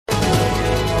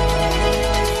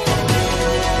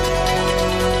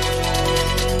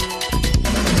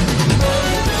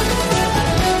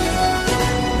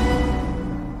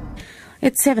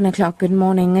It's 7 o'clock. Good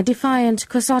morning. A defiant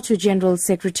COSATU General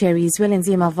Secretary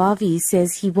Zwelinzima Vavi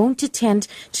says he won't attend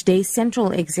today's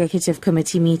Central Executive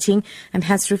Committee meeting and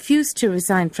has refused to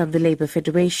resign from the Labour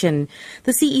Federation.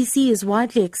 The CEC is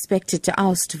widely expected to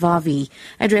oust Vavi.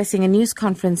 Addressing a news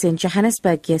conference in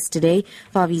Johannesburg yesterday,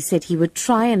 Vavi said he would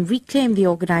try and reclaim the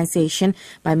organisation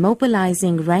by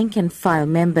mobilising rank-and-file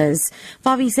members.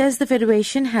 Vavi says the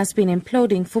Federation has been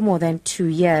imploding for more than 2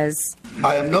 years.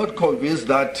 I am not convinced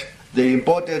that the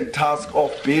important task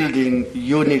of building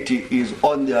unity is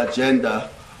on the agenda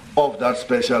of that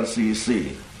special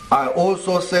CEC. I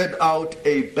also set out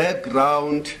a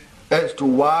background as to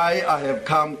why I have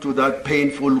come to that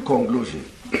painful conclusion.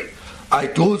 I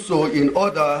do so in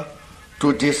order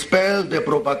to dispel the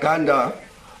propaganda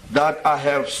that I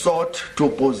have sought to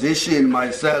position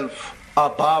myself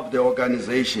above the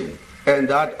organization and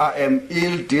that I am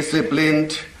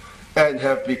ill-disciplined and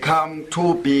have become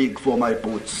too big for my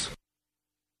boots.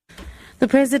 The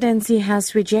Presidency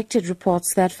has rejected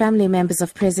reports that family members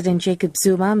of President Jacob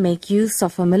Zuma make use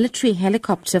of a military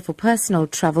helicopter for personal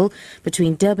travel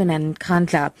between Durban and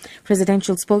Nkandla.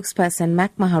 Presidential spokesperson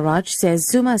Mac Maharaj says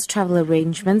Zuma's travel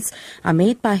arrangements are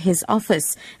made by his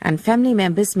office and family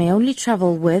members may only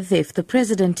travel with if the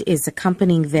President is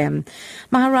accompanying them.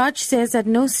 Maharaj says at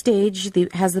no stage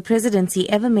has the Presidency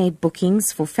ever made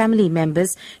bookings for family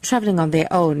members travelling on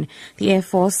their own. The Air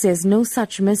Force says no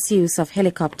such misuse of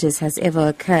helicopters has ever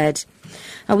occurred.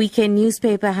 A weekend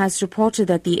newspaper has reported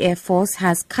that the Air Force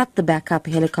has cut the backup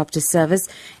helicopter service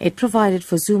it provided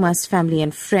for Zuma's family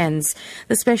and friends.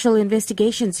 The Special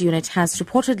Investigations Unit has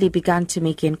reportedly begun to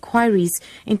make inquiries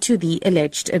into the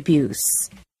alleged abuse.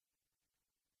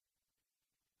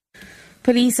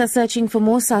 Police are searching for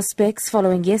more suspects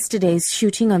following yesterday's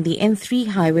shooting on the N3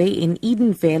 highway in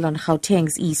Edenvale on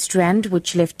Gauteng's East Rand,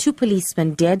 which left 2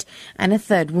 policemen dead and a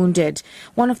third wounded.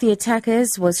 One of the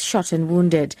attackers was shot and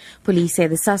wounded. Police say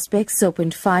the suspects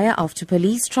opened fire after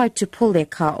police tried to pull their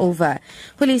car over.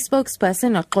 Police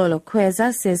spokesperson Oxolo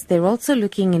Kweza says they're also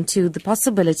looking into the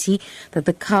possibility that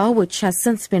the car, which has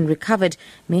since been recovered,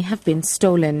 may have been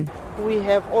stolen. We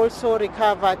have also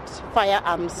recovered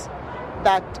firearms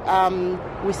that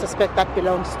we suspect that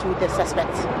belongs to the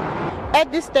suspects.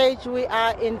 At this stage, we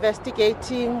are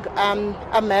investigating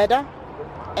a murder,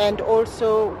 and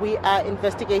also we are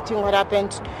investigating what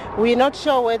happened. We're not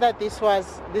sure whether this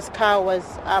car was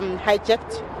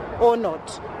hijacked or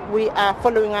not. We are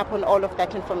following up on all of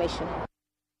that information.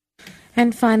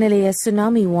 And finally, a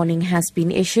tsunami warning has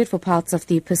been issued for parts of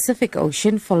the Pacific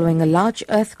Ocean following a large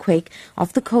earthquake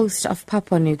off the coast of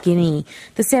Papau New Guinea.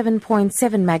 The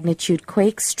 7.7 magnitude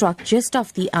quake struck just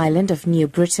off the island of New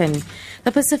Britain.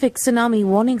 The Pacific Tsunami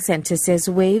Warning Center says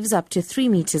waves up to 3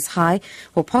 meters high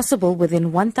were possible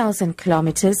within 1,000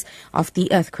 kilometers of the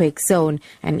earthquake zone,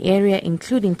 an area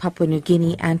including Papua New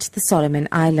Guinea and the Solomon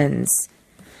Islands.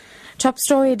 Top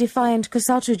story, defiant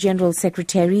COSATU General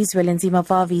Secretary Zwelinzima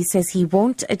Vavi says he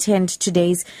won't attend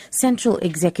today's Central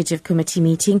Executive Committee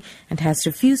meeting and has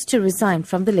refused to resign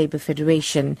from the Labour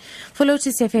Federation. For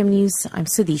Lotus FM News, I'm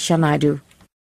SUDISHA.